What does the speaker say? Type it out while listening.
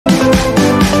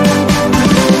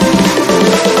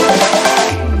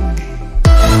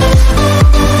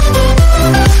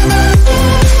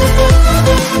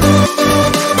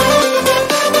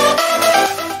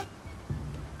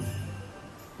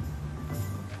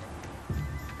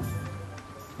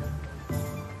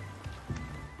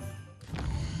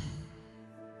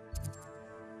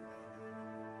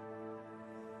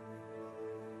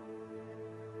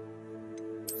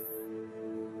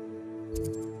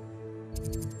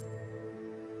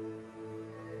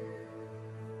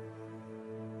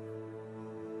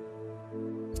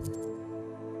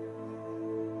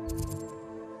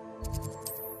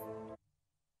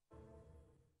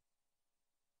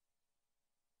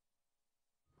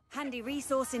handy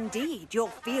resource indeed, your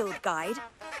field guide.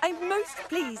 I'm most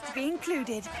pleased to be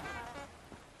included.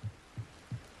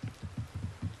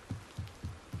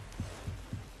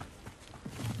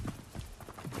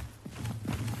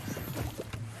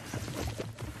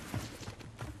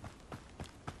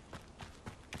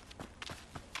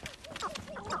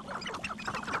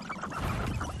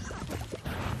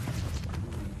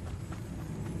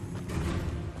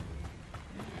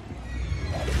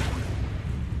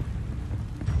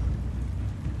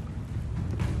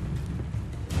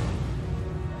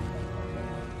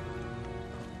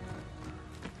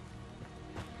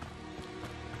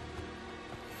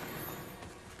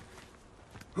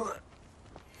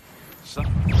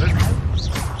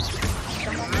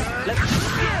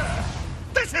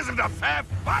 This isn't a fair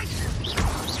fight!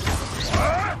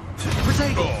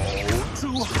 Potato! Oh,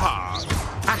 too hard!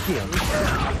 Accio!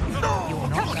 You're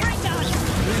not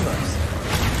Lumos!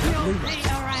 You'll be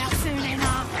around soon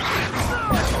enough.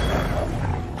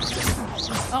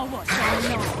 Oh, what's going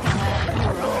on?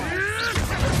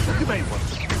 You made one!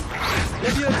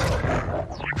 Levioso!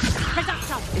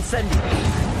 Reduction! Incendio!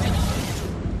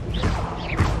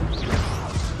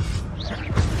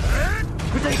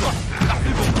 Potato!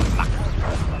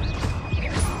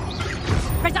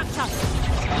 Reduction!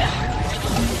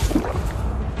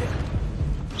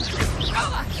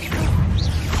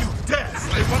 You dare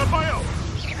slay one of my own!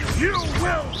 You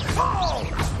will fall!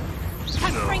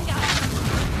 Confringo!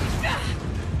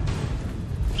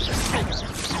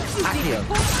 Accio!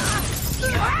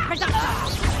 Reduction!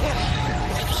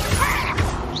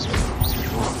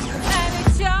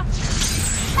 Amateur!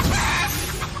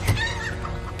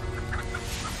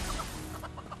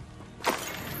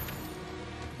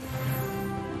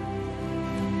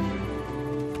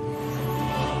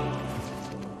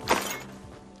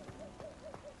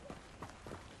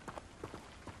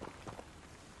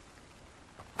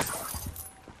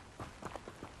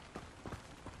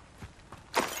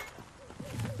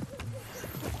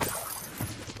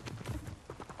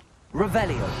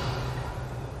 Revelio!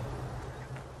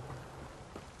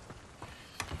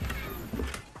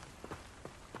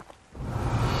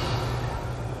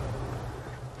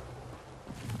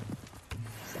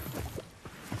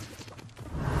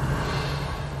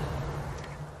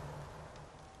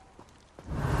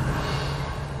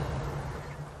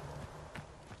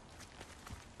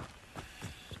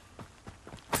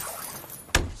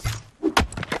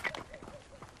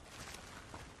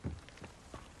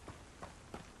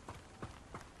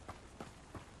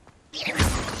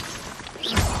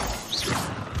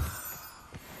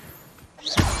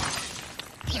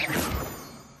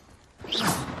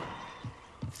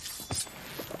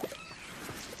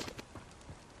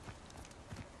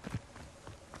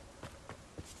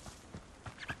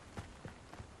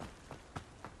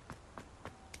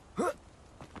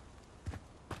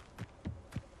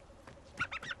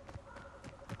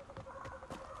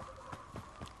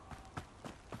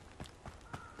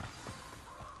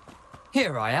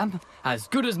 Here I am, as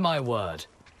good as my word.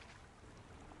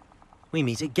 We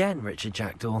meet again, Richard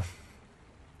Jackdaw.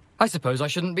 I suppose I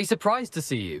shouldn't be surprised to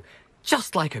see you.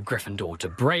 Just like a Gryffindor to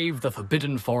brave the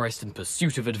Forbidden Forest in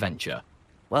pursuit of adventure.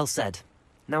 Well said.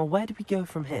 Now where do we go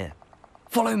from here?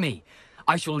 Follow me.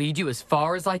 I shall lead you as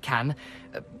far as I can,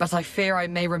 but I fear I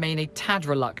may remain a tad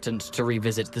reluctant to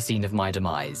revisit the scene of my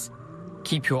demise.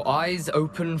 Keep your eyes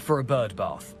open for a bird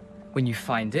bath. When you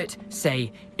find it,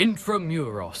 say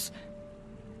Intramuros.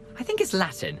 I think it's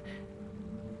Latin.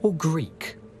 Or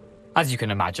Greek. As you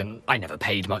can imagine, I never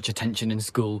paid much attention in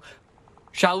school.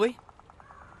 Shall we?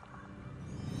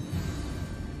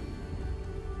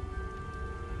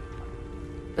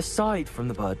 Aside from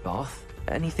the bird bath,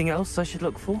 anything else I should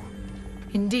look for?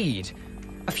 Indeed.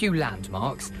 A few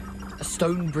landmarks, a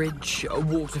stone bridge, a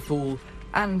waterfall,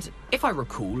 and, if I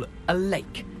recall, a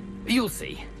lake. You'll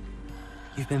see.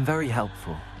 You've been very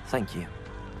helpful. Thank you.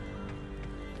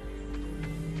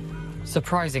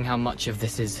 Surprising how much of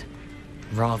this is,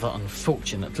 rather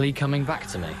unfortunately, coming back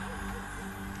to me.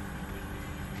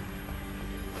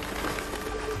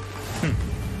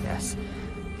 Yes.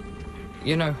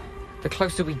 You know, the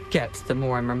closer we get, the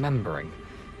more I'm remembering.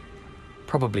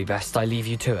 Probably best I leave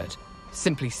you to it.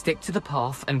 Simply stick to the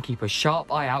path and keep a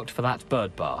sharp eye out for that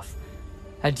bird bath.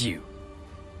 Adieu.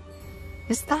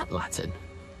 Is that Latin?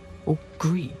 Or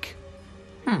Greek?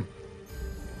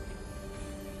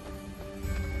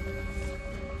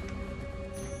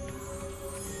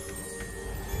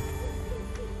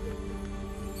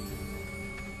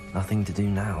 Nothing to do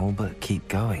now but keep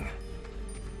going.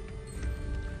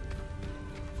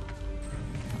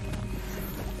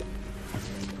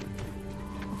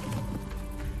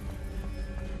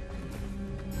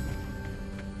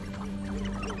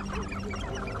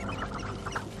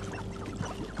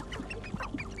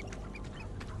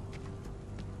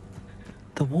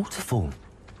 waterfall.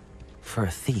 For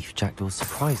a thief, Jackdaw'S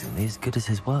surprisingly as good as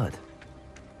his word.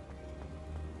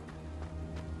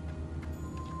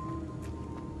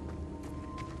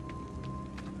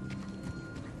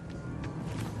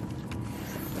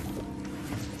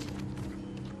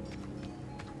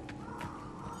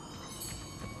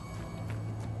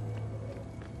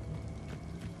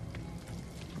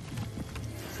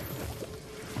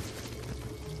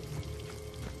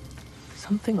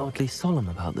 Something oddly solemn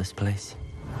about this place.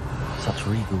 Such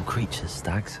regal creatures,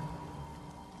 stags.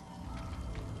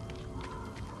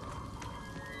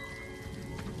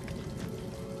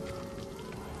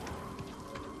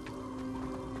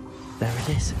 There it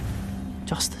is,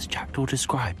 just as Jackdaw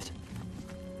described.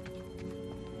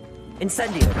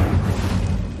 Incendio!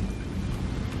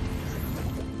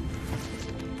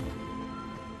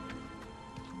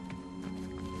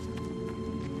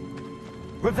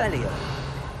 Revelio!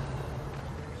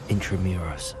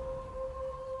 Intramuros.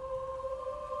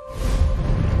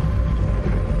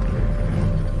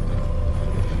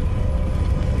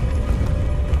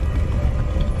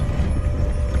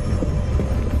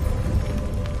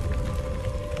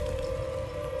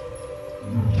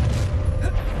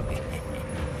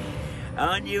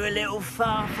 Aren't you a little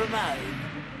far from home?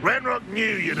 Ranrock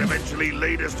knew you'd eventually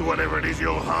lead us to whatever it is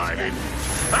you're hiding.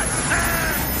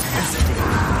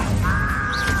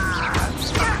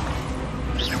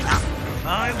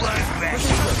 I won't rest.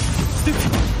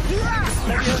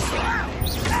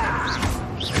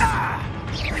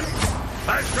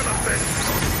 I should have been.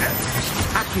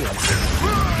 Accio!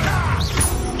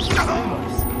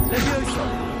 Levioso!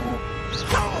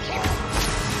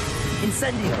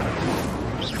 Incendio!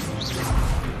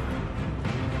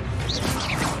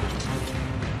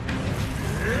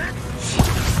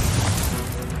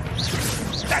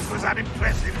 That was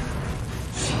unimpressive.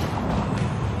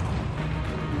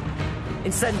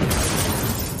 Incendio!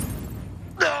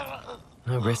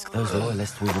 No risk those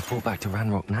loyalists will report back to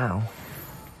Ranrock now.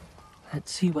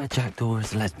 Let's see where Jackdaw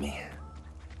has led me.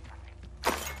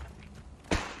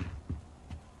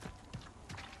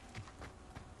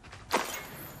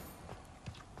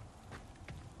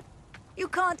 You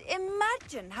can't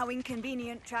imagine how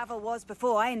inconvenient travel was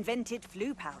before I invented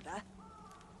flu powder.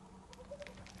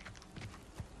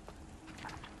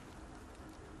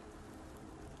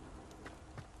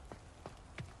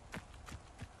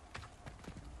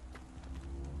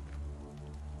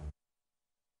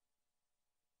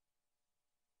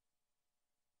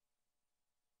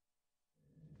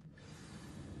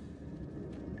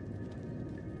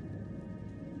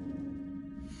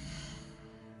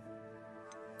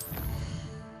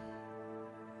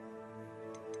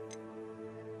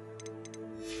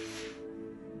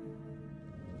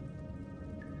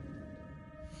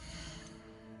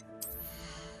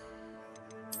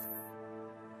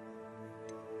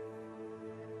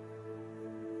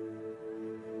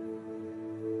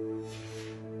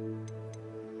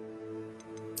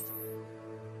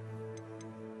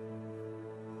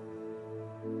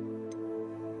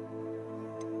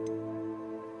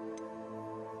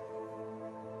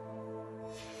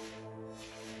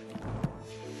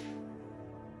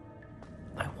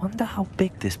 I wonder how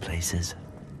big this place is.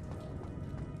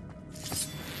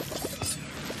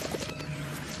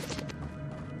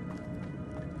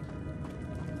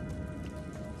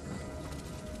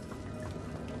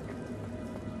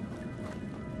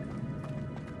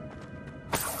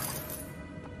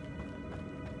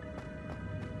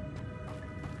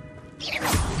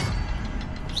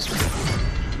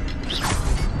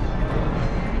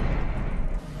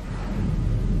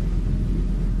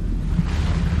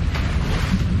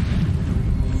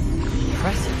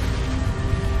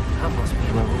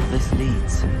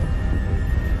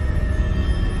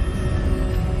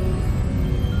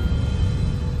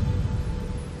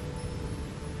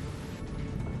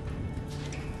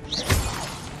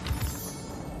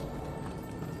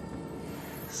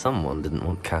 Someone didn't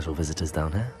want casual visitors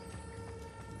down here.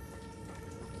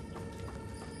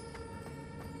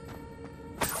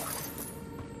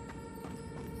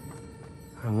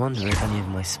 I wonder if any of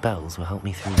my spells will help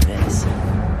me through this.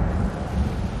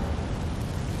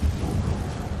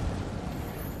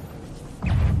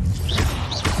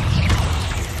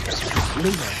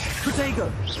 Luna,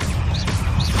 Protego!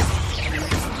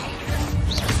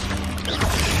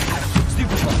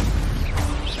 Stupefy!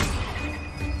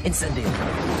 Incendio!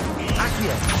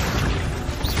 Accio!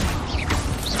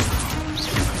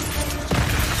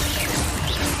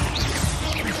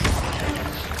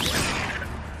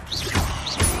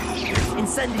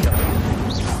 Incendio!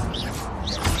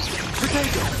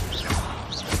 Protego!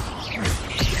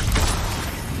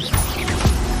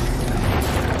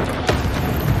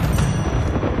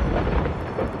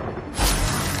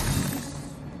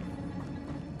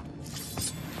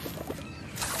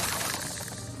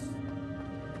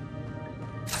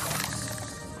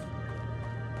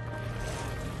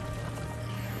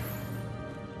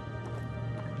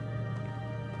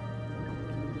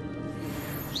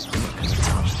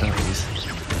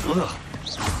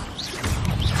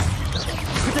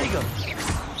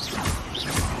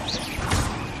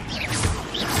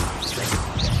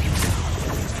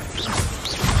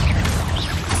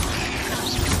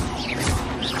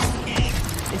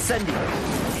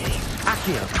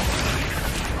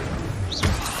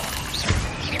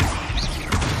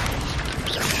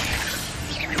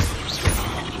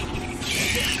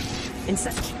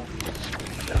 Inception.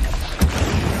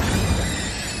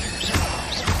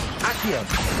 Accio.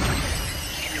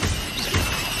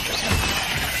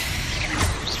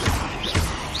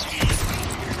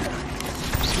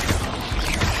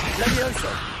 Levioso.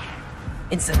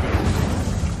 Incendio.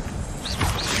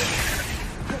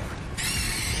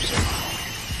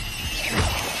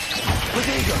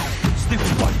 Rodrigo.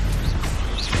 Stupid one.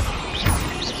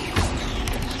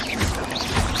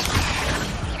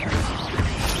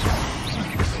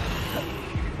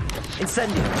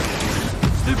 Incendio.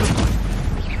 Stupid one.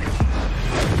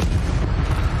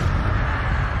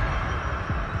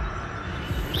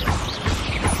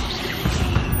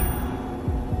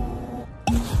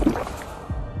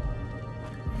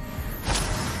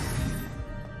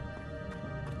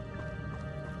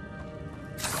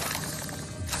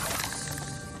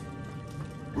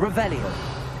 Revelio.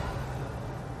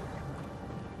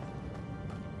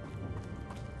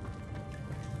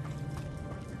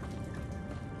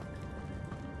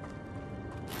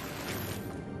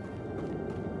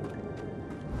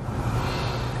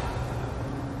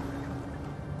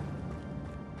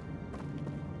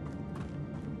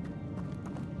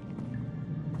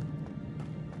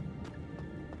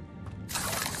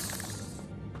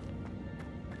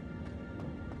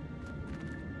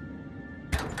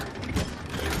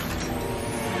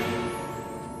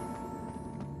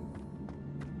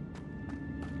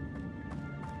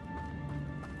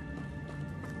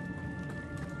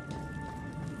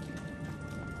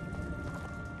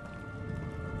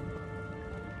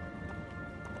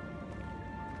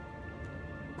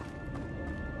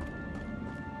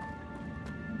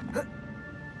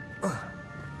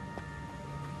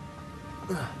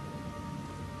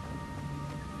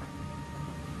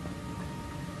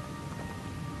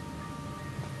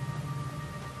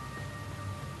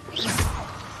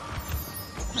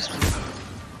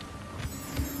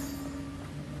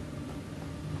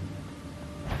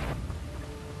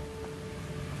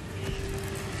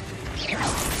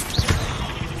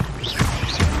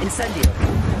 Incendio.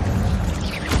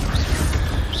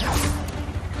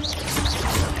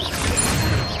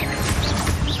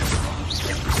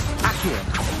 Accio.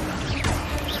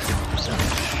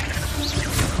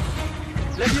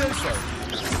 Levioso.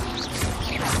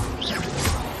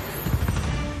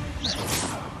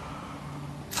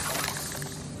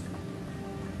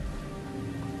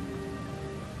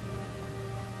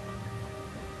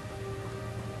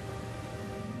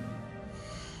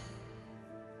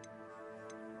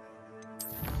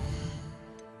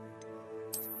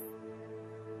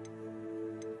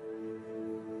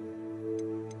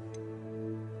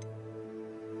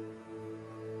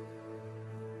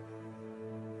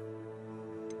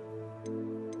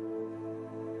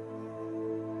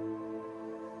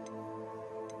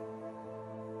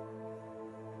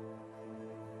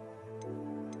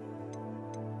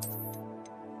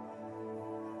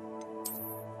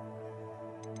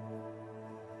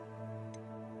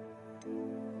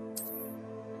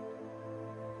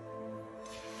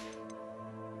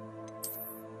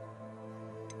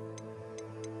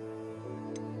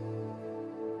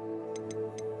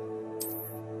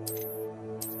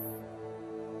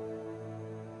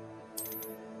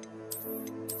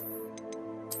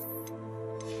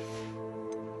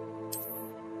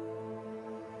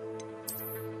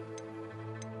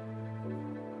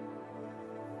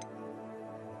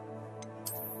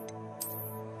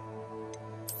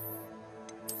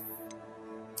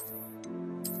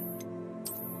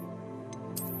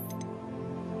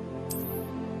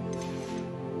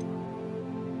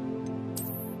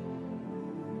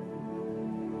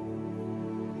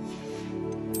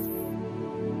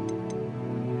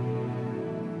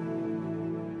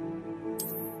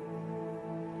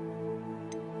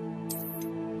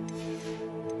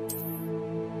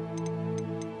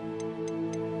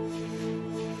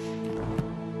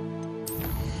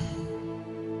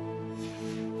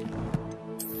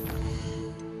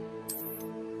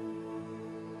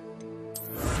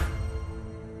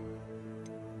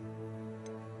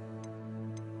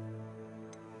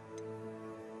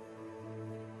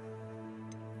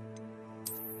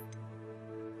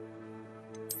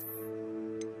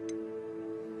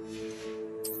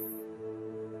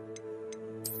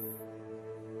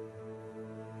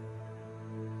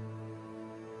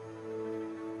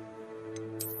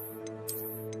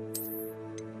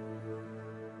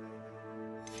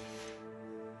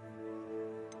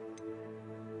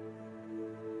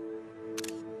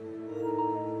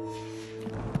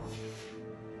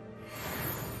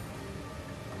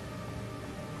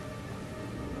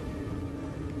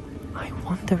 I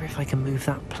wonder if I can move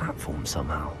that platform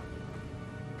somehow.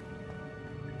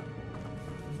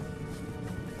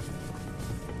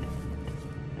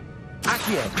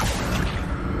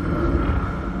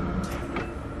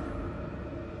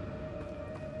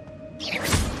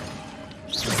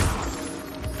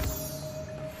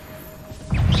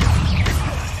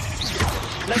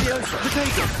 Leviosa,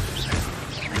 potato!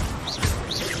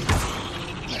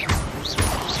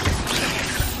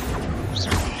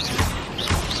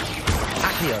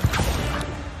 Accio.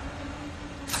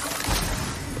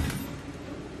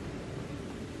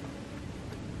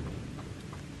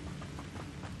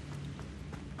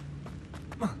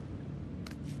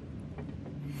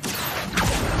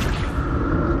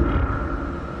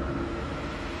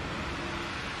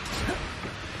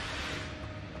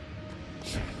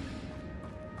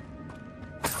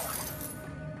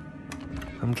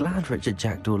 I'm glad Richard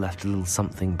Jackdaw left a little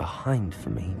something behind for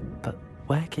me, but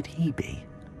where could he be?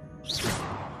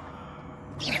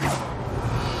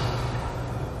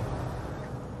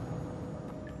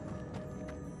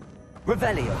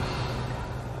 Revelio.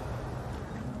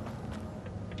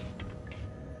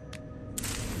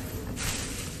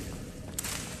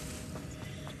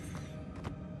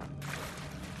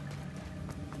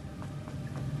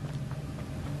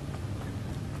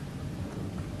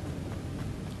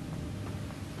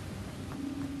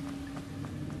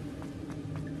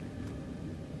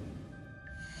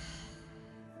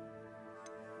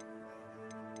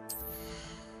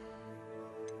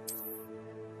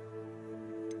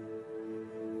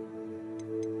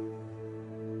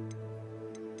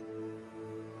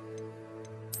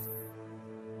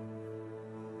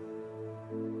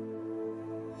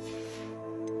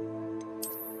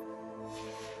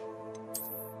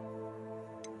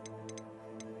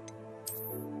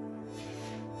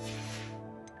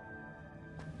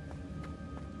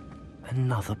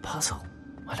 Another puzzle.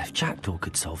 Well, if Jackdaw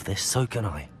could solve this, so can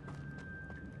I.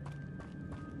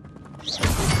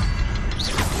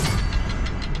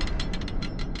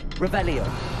 Revelio.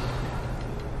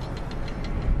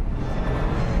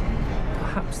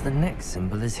 Perhaps the next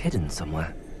symbol is hidden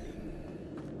somewhere.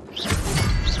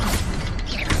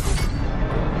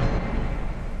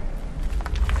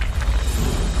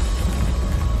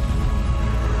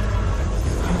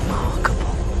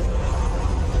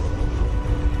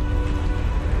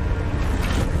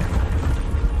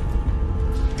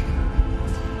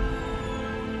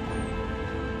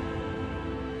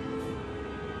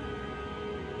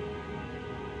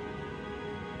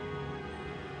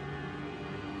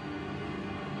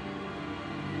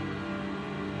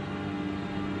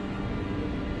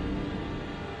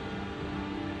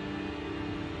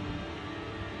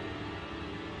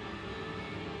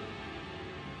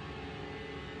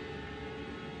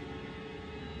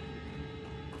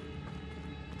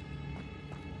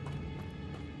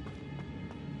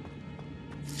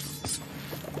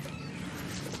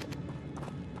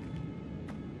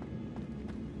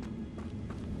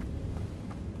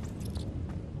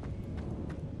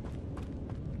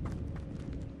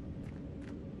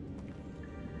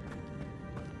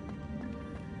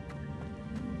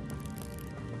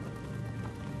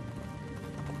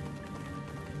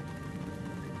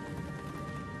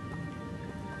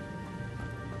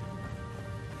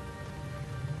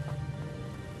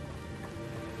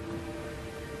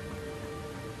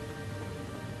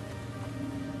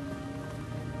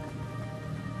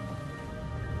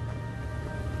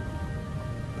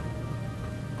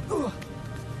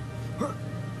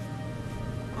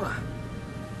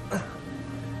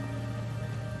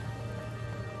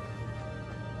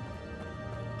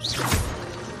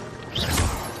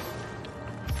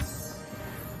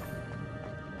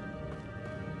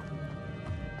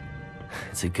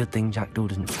 It's a good thing Jackdaw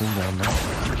didn't fall down there.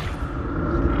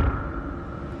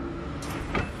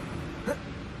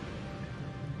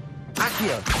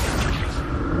 Accio!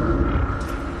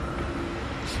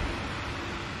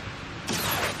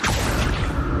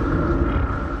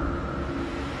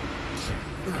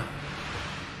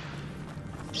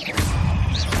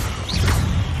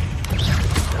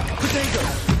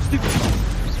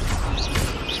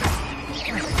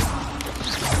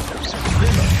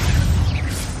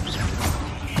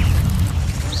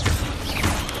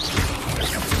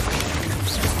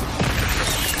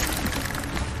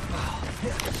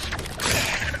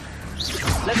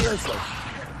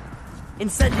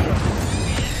 Incendio!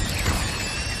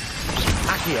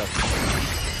 Accio!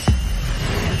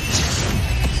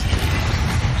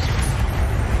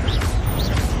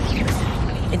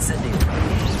 Incendio!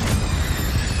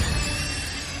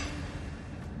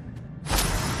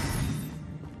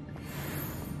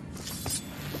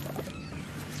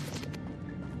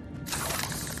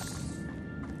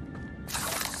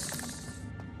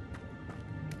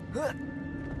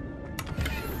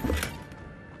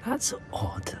 That's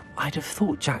odd. I'd have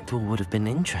thought Jackdaw would have been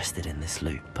interested in this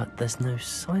loot, but there's no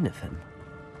sign of him.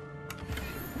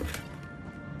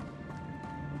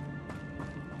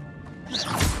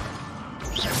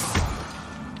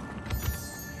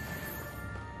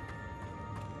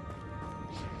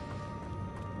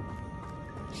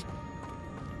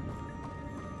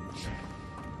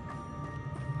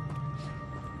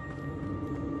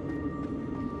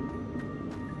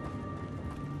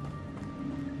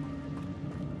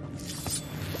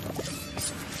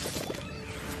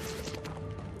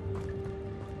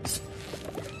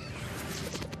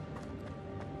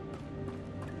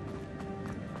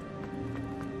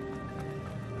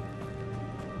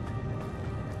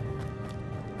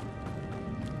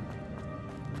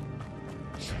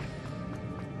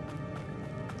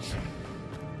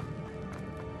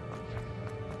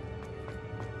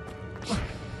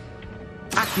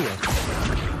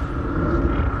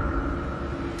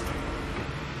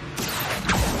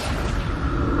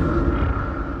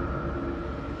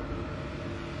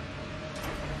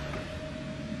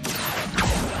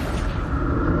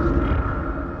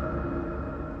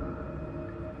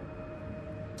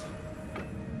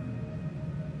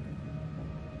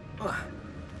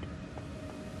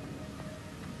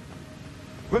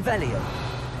 Revelio.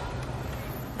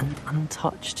 An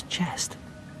untouched chest.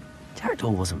 Jackdaw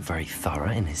wasn't very thorough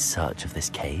in his search of this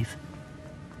cave.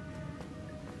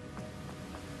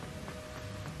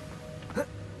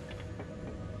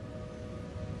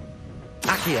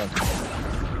 Accio.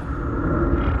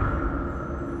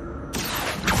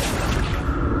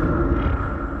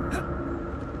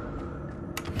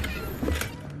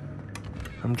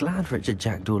 I'm glad Richard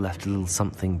Jackdaw left a little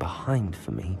something behind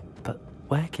for me, but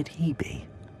where could he be?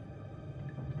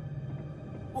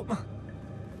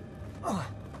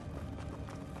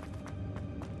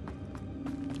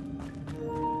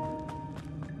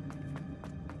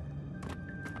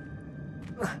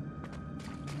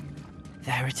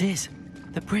 There it is.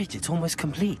 The bridge, it's almost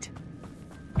complete.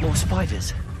 More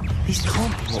spiders. These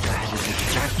can't be what they're headed to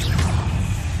Jackdaw.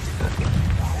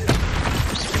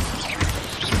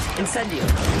 Incendio.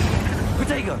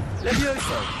 Protego.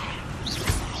 Levioso.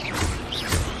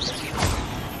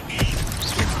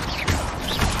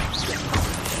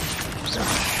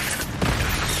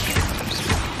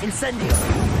 Incendio.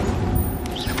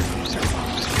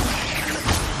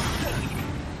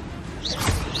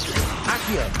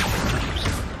 Accio.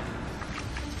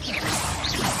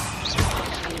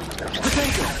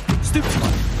 Potato. Stupefy.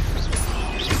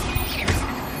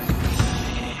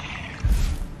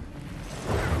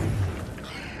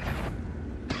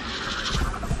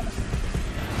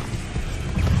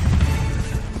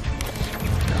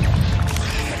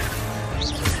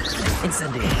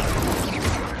 Incendio.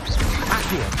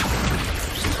 Accio.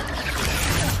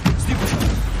 Stupefy.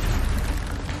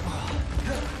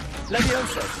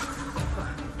 Levioso.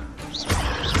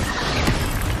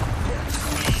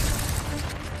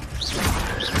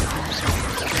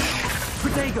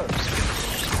 Protego.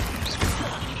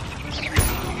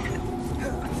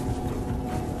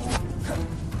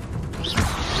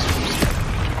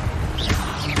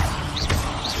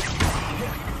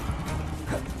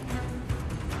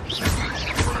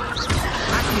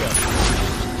 Accio.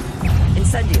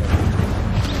 Incendio.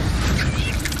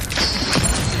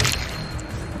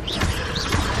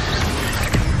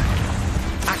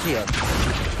 Accio.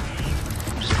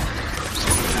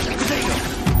 Protego.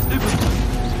 Stupefy.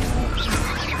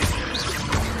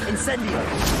 Incendio.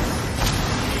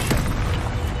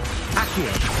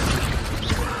 Accio.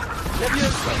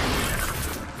 Levioso.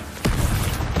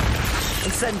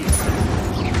 Incendio.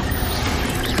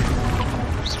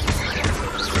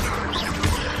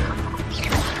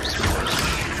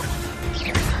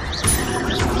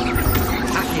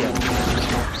 Accio.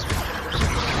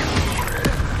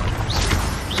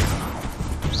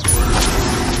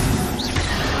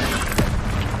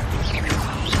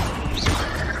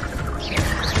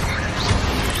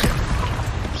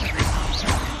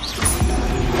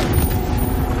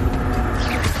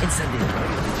 Incendio.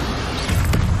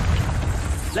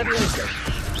 Levioso.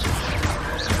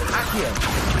 Accio.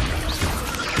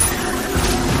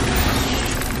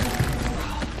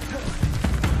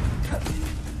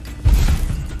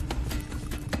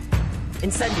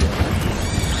 Incendio.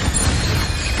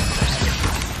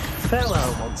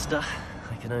 Farewell, monster.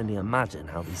 I can only imagine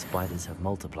how these spiders have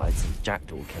multiplied since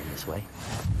Jackdaw came this way.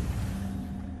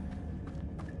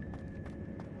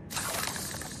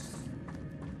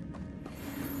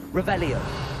 Revelio.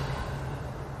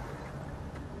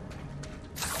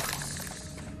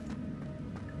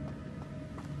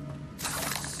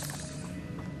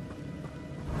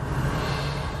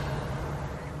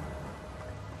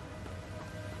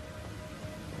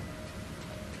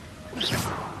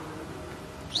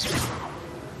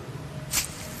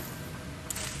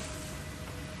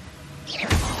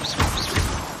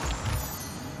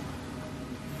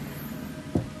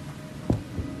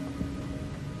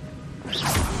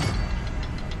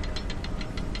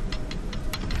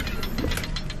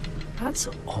 That's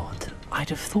odd. I'd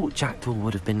have thought Jackdaw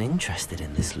would have been interested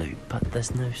in this loot, but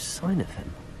there's no sign of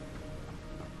him.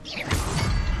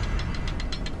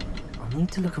 I'll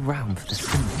need to look around for the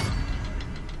symbol.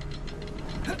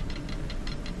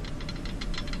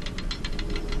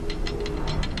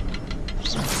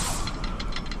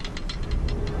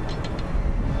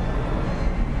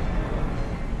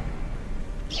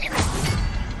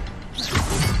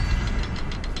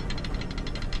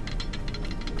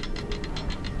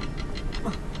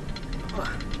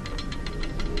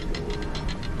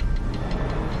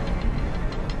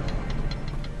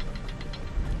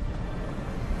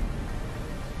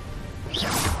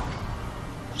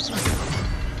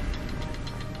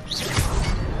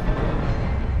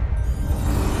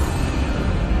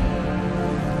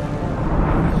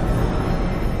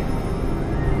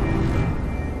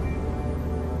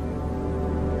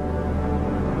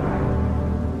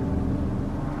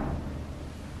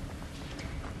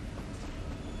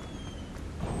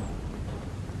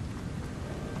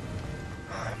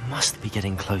 Must be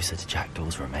getting closer to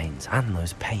Jackdaw'S remains and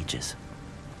those pages.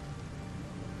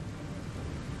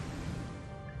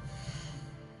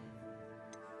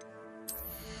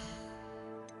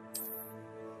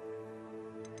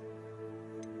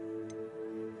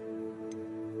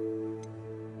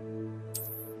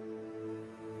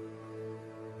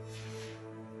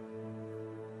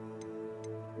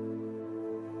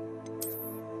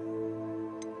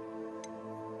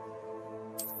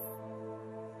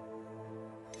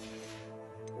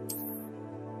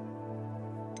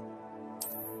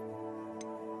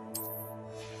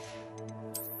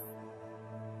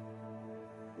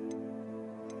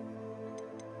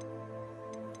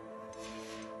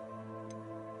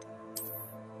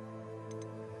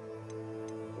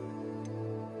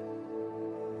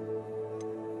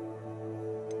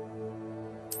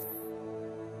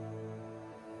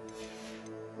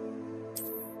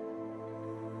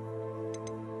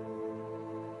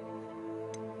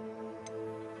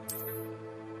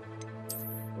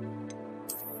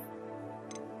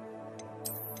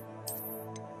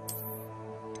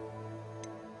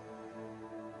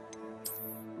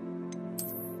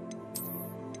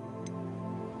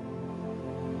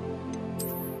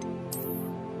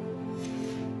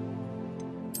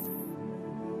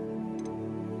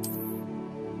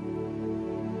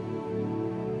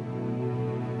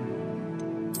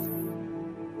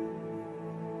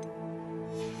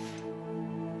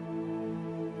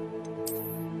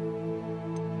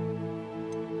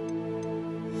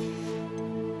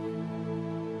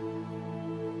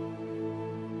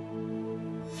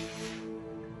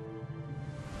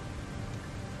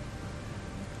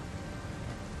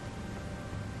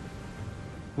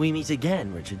 We meet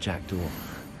again, Richard Jackdaw.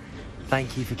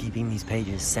 Thank you for keeping these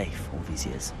pages safe all these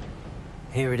years.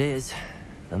 Here it is,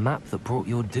 the map that brought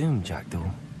your doom, Jackdaw.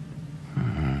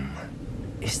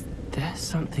 Is there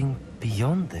something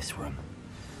beyond this room?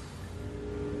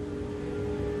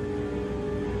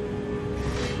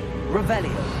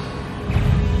 Revelio.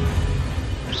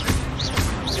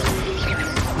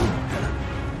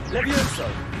 Levioso.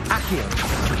 Accio.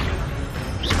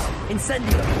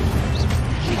 Incendio.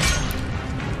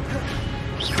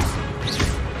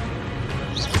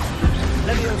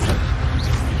 Levioso.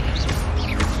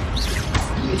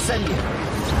 Incendio.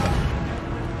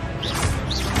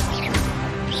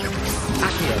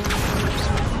 Accio.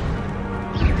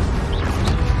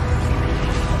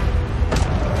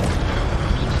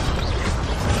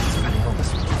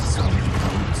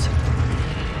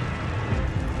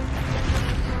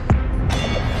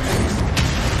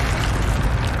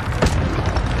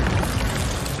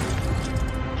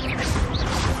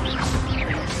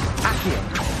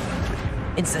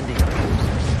 Incendio.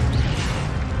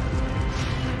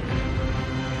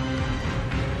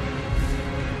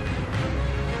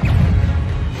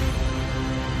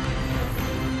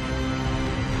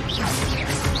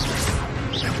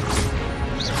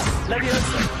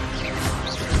 Levioso.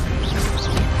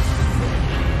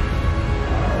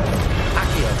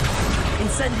 Accio.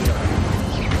 Incendio.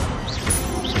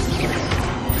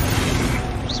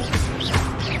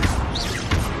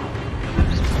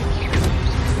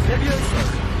 Levioso.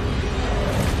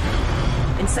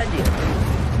 Incendio.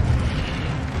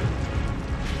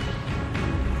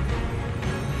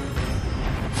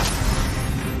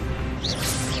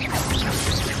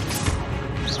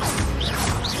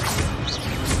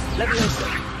 Levioso.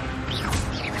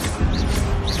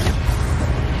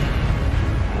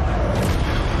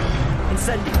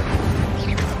 Incendio.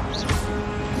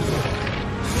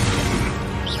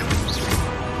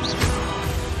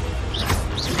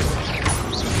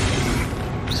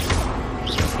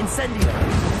 Incendio.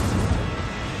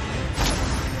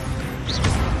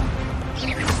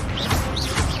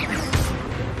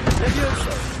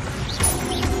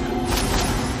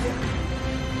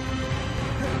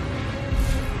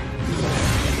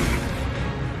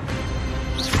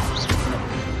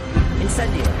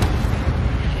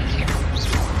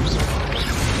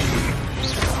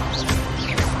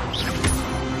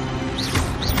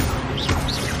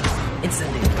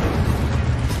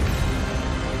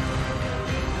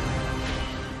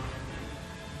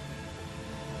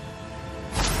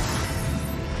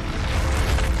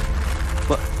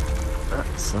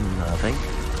 That's unnerving.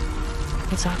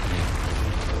 What's happening?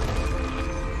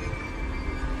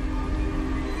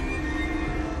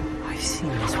 I've seen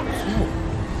this before.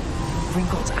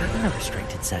 Gringotts and the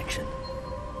restricted section.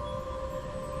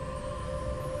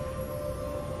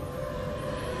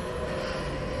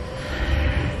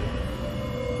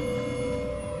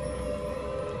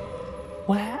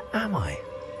 Where am I?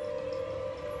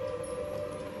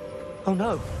 Oh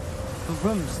no, the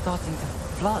room's starting to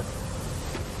flood.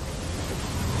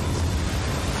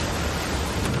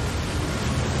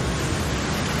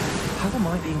 How am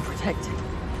I being protected?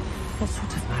 What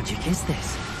sort of magic is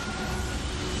this?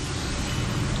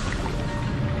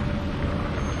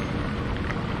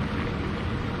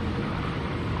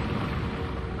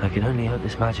 I can only hope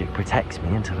this magic protects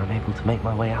me until I'm able to make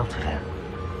my way out of here.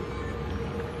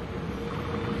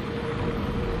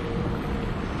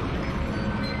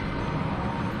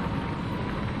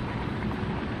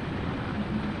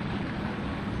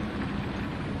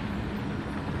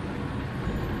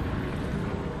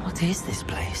 What is this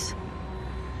place?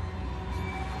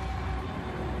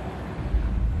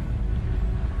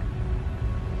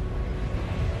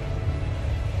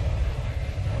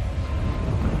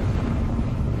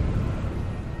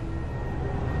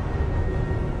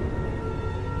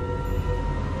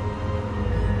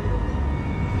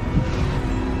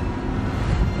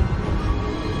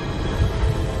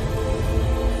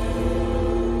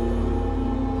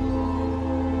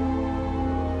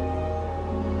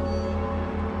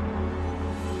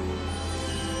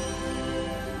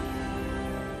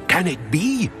 Can it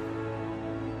be?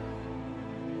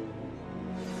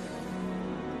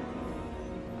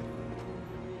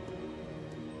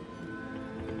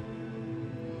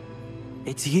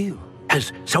 It's you.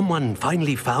 Has someone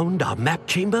finally found our map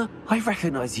chamber? I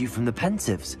recognize you from the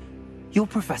Pensives. You're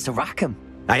Professor Rackham.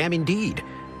 I am indeed.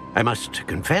 I must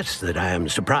confess that I am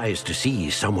surprised to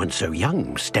see someone so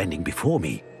young standing before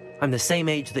me. I'm the same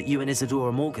age that you and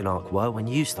Isadora Morganach were when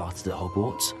you started at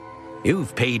Hogwarts.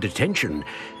 You've paid attention.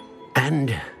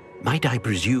 And might I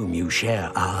presume you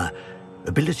share our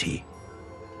ability?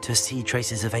 To see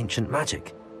traces of ancient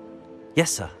magic? Yes,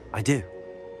 sir, I do.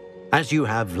 As you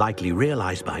have likely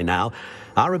realized by now,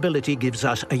 our ability gives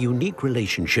us a unique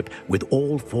relationship with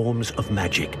all forms of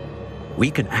magic.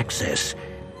 We can access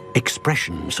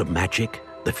expressions of magic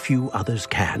that few others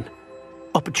can.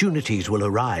 Opportunities will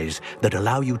arise that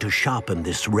allow you to sharpen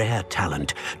this rare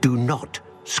talent. Do not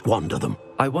squander them.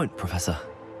 I won't, Professor.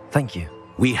 Thank you.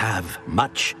 We have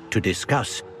much to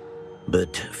discuss.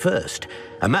 But first,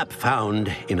 a map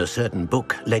found in a certain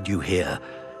book led you here.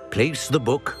 Place the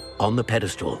book on the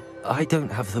pedestal. I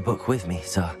don't have the book with me,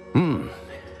 sir.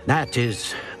 That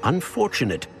is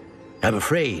unfortunate. I'm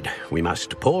afraid we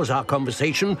must pause our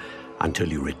conversation until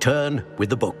you return with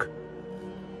the book.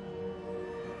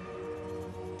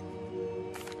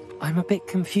 I'm a bit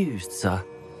confused, sir.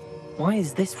 Why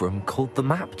is this room called the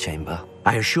map chamber?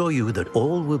 I assure you that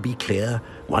all will be clear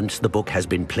once the book has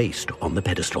been placed on the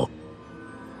pedestal.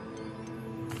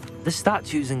 The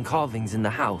statues and carvings in the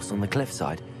house on the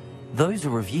cliffside, those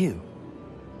are of you.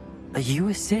 Are you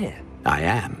a seer? I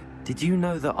am. Did you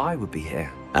know that I would be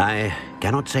here? I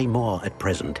cannot say more at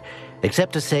present,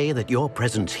 except to say that your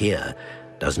presence here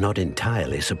does not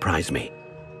entirely surprise me.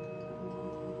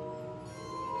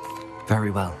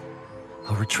 Very well.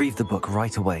 I'll retrieve the book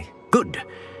right away. Good.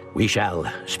 We shall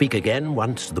speak again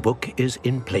once the book is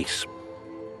in place.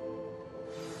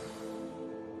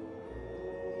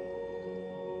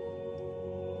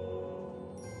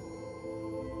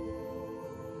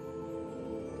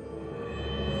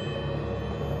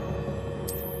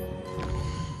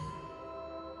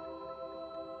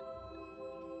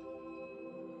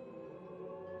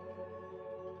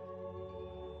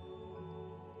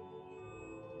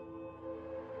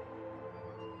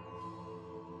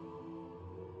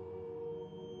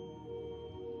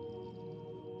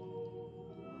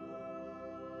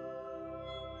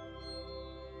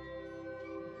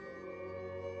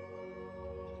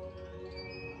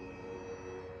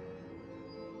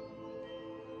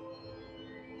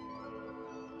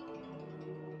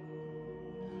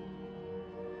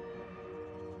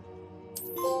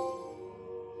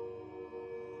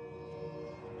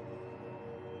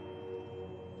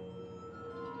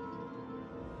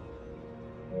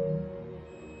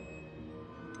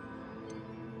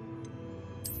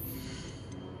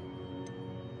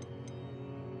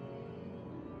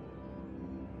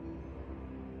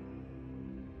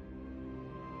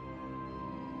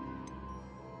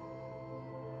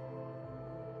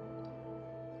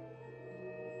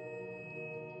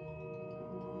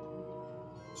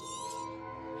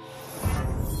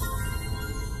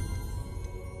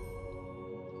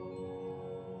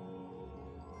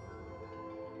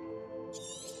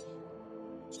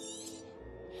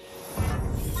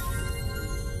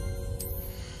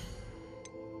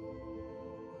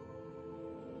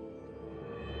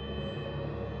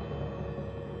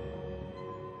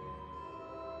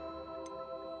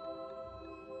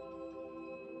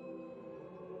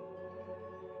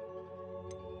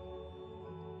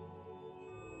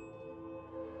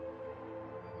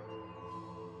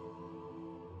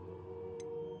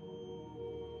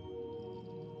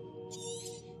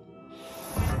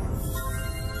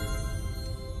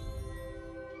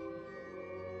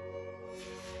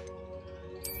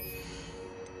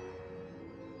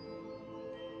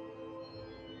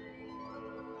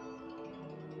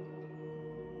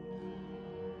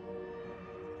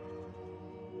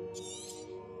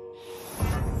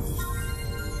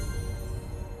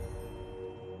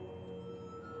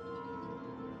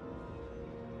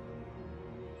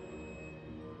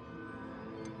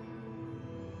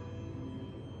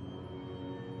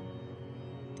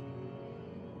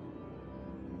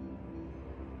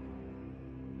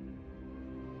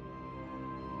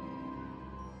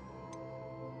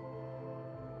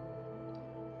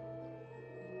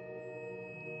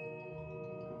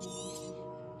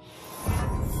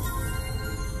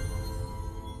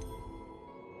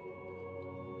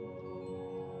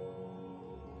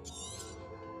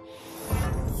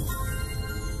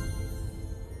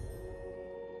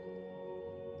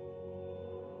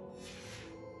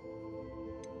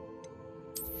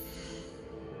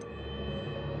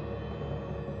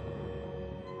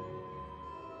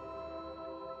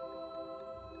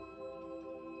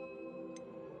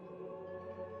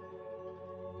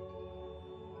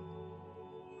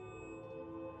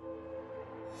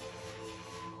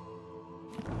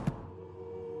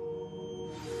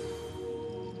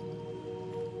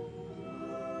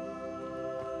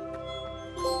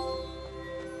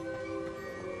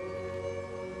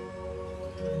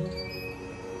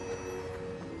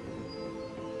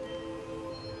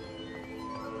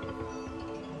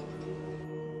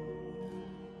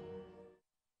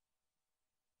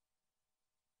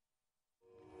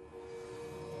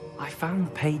 found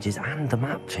the pages and the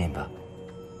map chamber.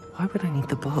 Why would I need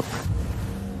the book?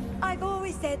 I've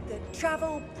always said that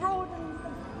travel broadens.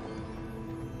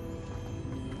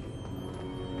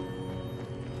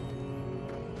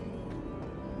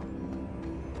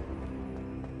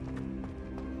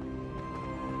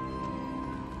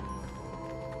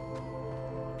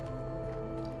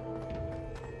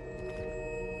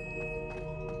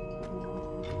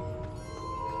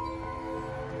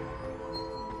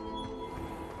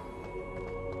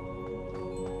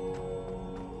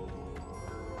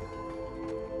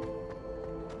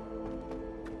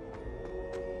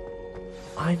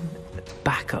 I'm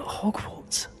back at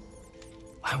Hogwarts.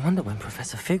 I wonder when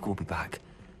Professor Fig will be back.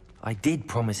 I did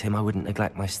promise him I wouldn't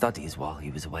neglect my studies while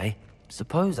he was away.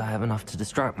 Suppose I have enough to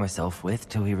distract myself with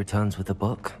till he returns with the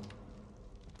book.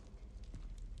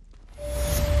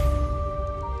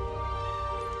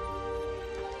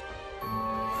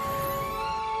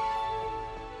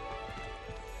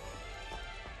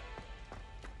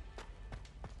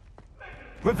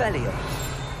 Revelio.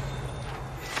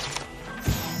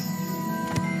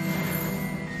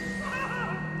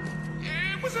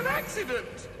 It was an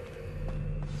accident!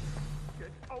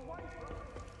 Get away from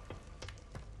me!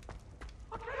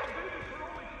 I cannot do this for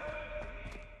all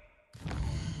eternity!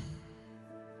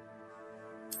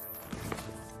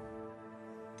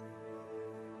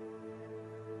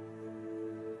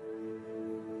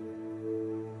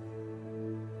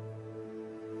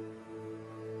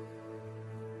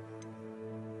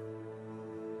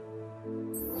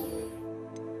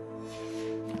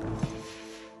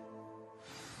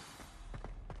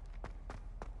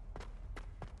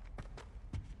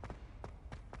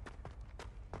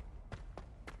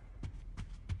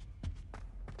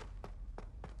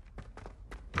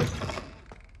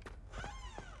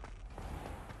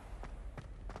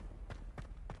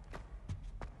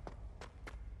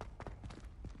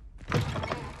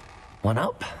 One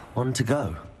up, one to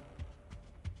go.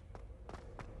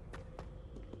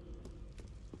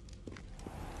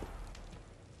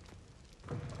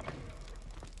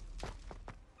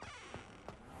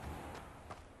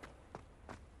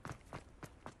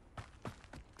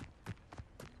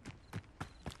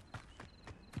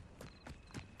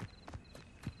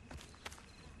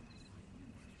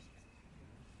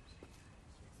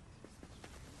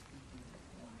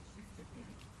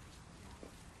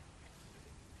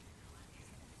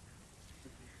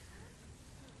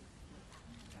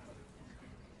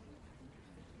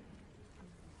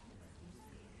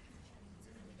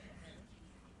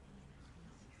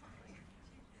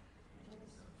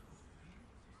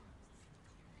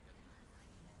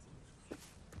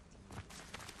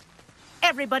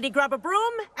 Everybody grab a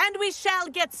broom, and we shall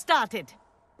get started.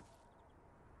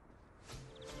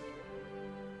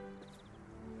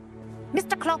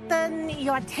 Mr. Clopton,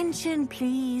 your attention,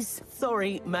 please.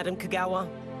 Sorry, Madam Kagawa.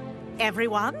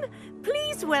 Everyone,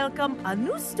 please welcome a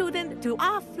new student to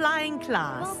our flying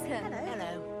class. Welcome.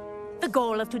 Hello. The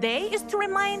goal of today is to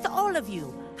remind all of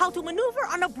you how to maneuver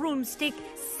on a broomstick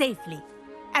safely,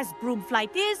 as broom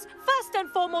flight is, first and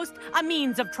foremost, a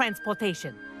means of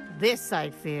transportation. This, I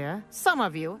fear, some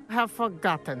of you have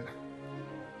forgotten.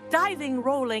 Diving,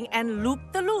 rolling, and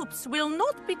loop-the-loops will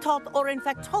not be taught or in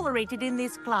fact tolerated in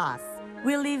this class.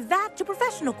 We'll leave that to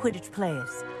professional Quidditch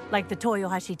players, like the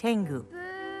Toyohashi Tengu.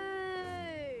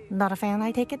 Not a fan,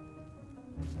 I take it?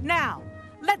 Now,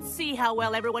 let's see how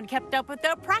well everyone kept up with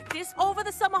their practice over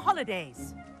the summer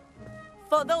holidays.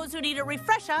 For those who need a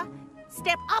refresher,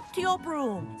 step up to your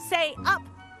broom, say up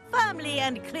firmly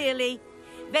and clearly,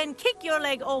 then kick your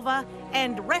leg over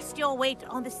and rest your weight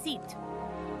on the seat.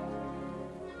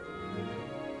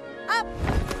 Up!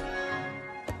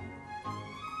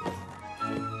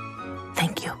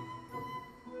 Thank you.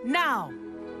 Now,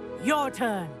 your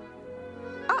turn.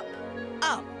 Up,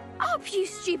 Up. up, you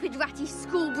stupid ratty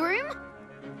school broom!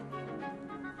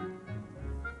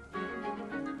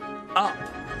 Up.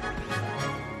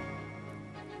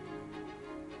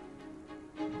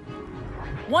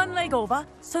 One leg over,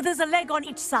 so there's a leg on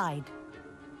each side.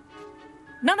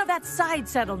 None of that side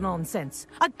saddle nonsense.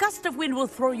 A gust of wind will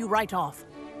throw you right off.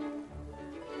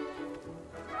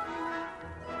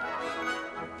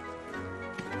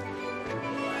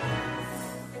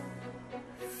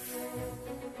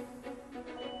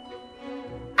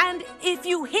 And if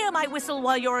you hear my whistle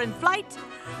while you're in flight,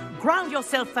 ground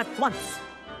yourself at once.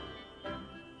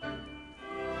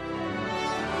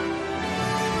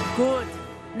 Good.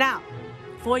 Now,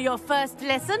 for your first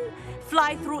lesson,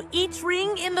 fly through each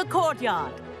ring in the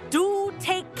courtyard. Do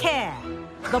take care.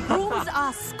 The brooms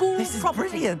are school This is property.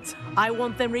 brilliant. I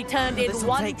want them returned in This will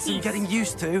one take some piece. getting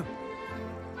used to.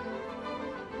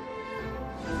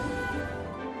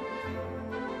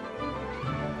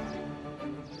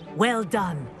 Well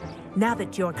done. Now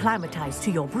that you're acclimatized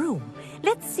to your broom,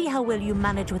 let's see how well you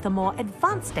manage with a more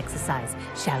advanced exercise,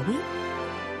 shall we?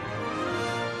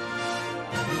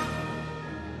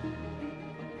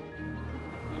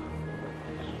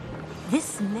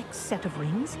 This next set of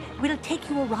rings will take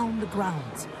you around the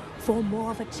grounds for more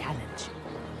of a challenge.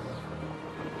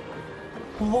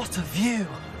 What a view!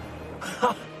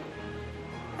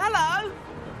 Hello!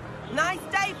 Nice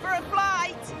day for a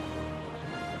flight!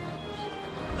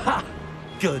 Ha!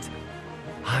 Good.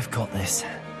 I've got this.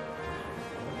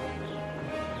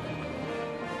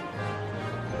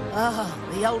 Ah,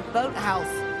 the old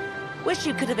boathouse. Wish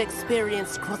you could have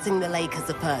experienced crossing the lake as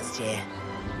a first year.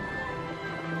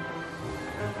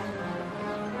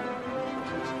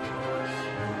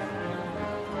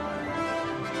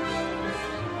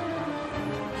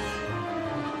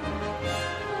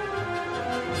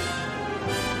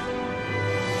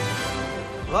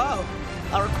 Whoa,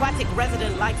 our aquatic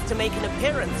resident likes to make an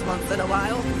appearance once in a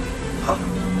while.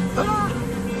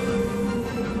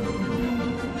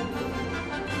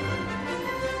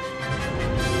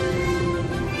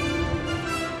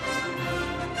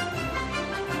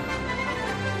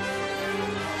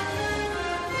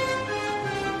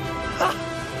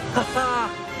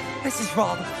 This is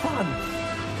rather fun.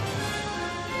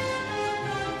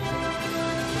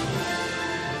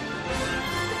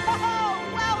 Oh,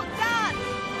 well done!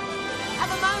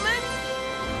 Have a moment?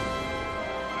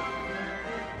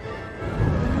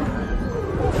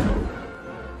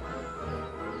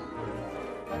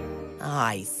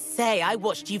 I say, I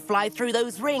watched you fly through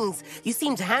those rings. You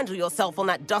seem to handle yourself on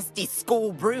that dusty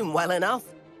school broom well enough.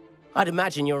 I'd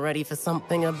imagine you're ready for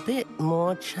something a bit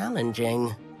more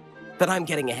challenging. But I'm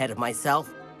getting ahead of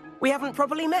myself. We haven't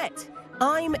properly met.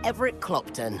 I'm Everett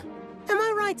Clopton. Am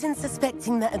I right in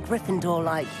suspecting that a Gryffindor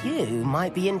like you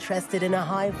might be interested in a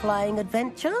high-flying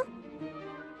adventure?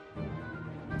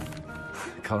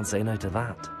 Can't say no to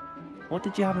that. What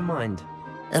did you have in mind?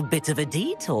 A bit of a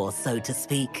detour, so to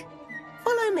speak.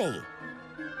 Follow me.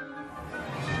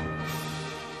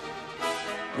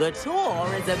 The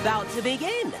tour is about to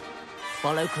begin.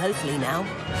 Follow closely now.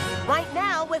 Right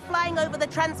now, we're flying over the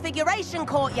Transfiguration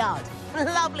Courtyard.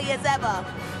 Lovely as ever.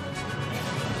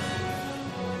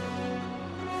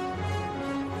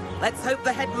 Let's hope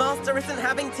the headmaster isn't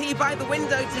having tea by the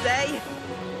window today.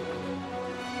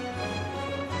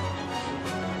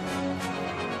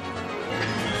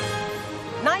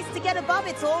 Nice to get above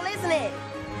it all, isn't it?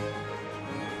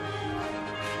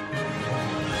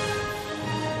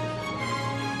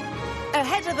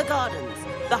 Ahead of the gardens,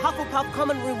 the Hufflepuff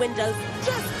common room windows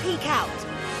just peek out.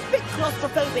 Bit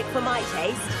claustrophobic for my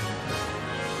taste.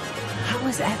 How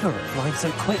is Everett flying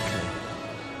so quickly?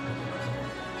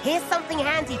 Here's something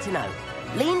handy to know.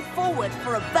 Lean forward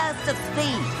for a burst of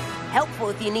speed. Helpful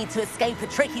if you need to escape a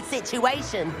tricky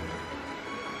situation.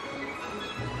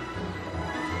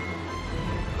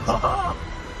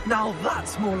 Now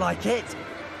that's more like it.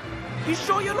 You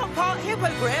sure you're not part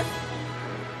hippogriff?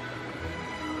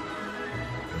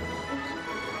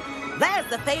 There's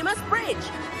the famous bridge.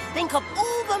 Think of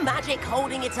all the magic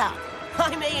holding it up.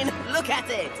 I mean, look at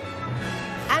it.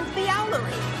 And the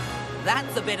owlery.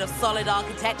 That's a bit of solid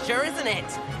architecture, isn't it?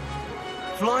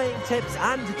 Flying tips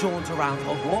and a jaunt around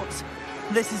Hogwarts.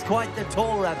 This is quite the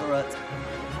tour, Everett.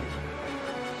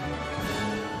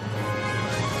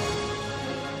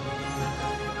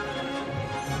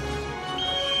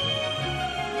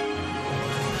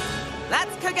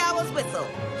 That's Kagawa's whistle.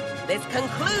 This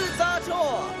concludes our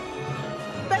tour.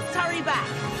 Best hurry back.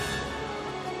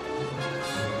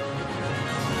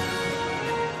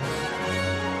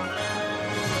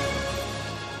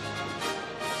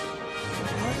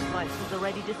 Looks like she's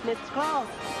already dismissed class.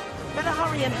 Better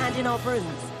hurry and hand in our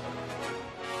brooms.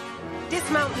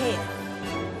 Dismount here.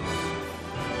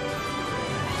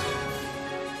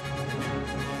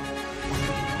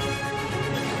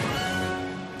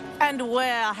 And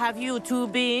where have you two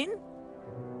been?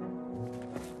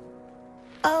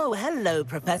 Oh, hello,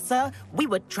 Professor. We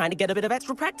were trying to get a bit of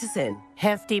extra practice in.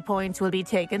 Hefty points will be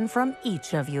taken from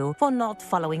each of you for not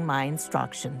following my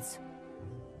instructions.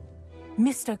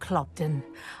 Mr. Clopton,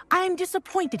 I'm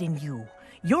disappointed in you.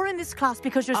 You're in this class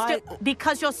because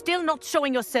you're still not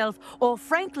showing yourself, or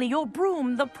frankly, your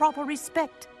broom the proper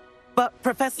respect. But,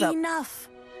 Professor... Enough.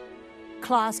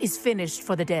 Class is finished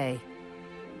for the day.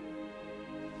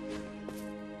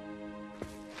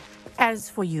 As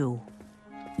for you,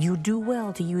 you do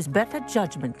well to use better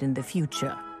judgment in the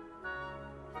future.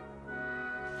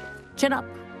 Chin up.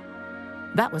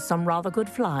 That was some rather good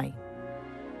flying.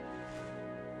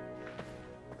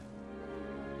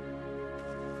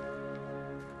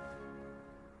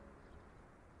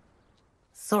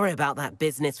 Sorry about that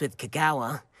business with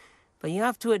Kagawa, but you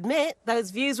have to admit,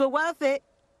 those views were worth it.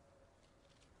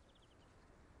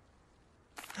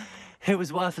 It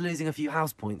was worth losing a few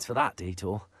house points for that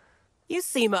detour. You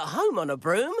seem at home on a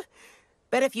broom.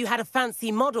 Bet if you had a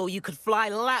fancy model, you could fly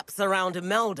laps around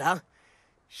Imelda.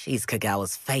 She's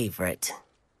Kagawa's favorite.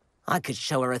 I could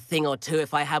show her a thing or two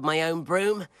if I had my own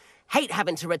broom. Hate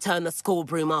having to return the school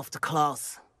broom after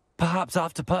class. Perhaps I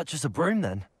have to purchase a broom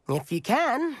then? If you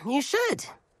can, you should.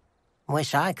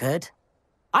 Wish I could.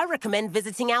 I recommend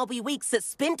visiting Albie Weeks at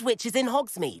Spintwitches in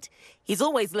Hogsmeade. He's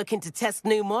always looking to test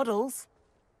new models.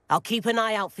 I'll keep an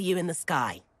eye out for you in the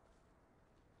sky.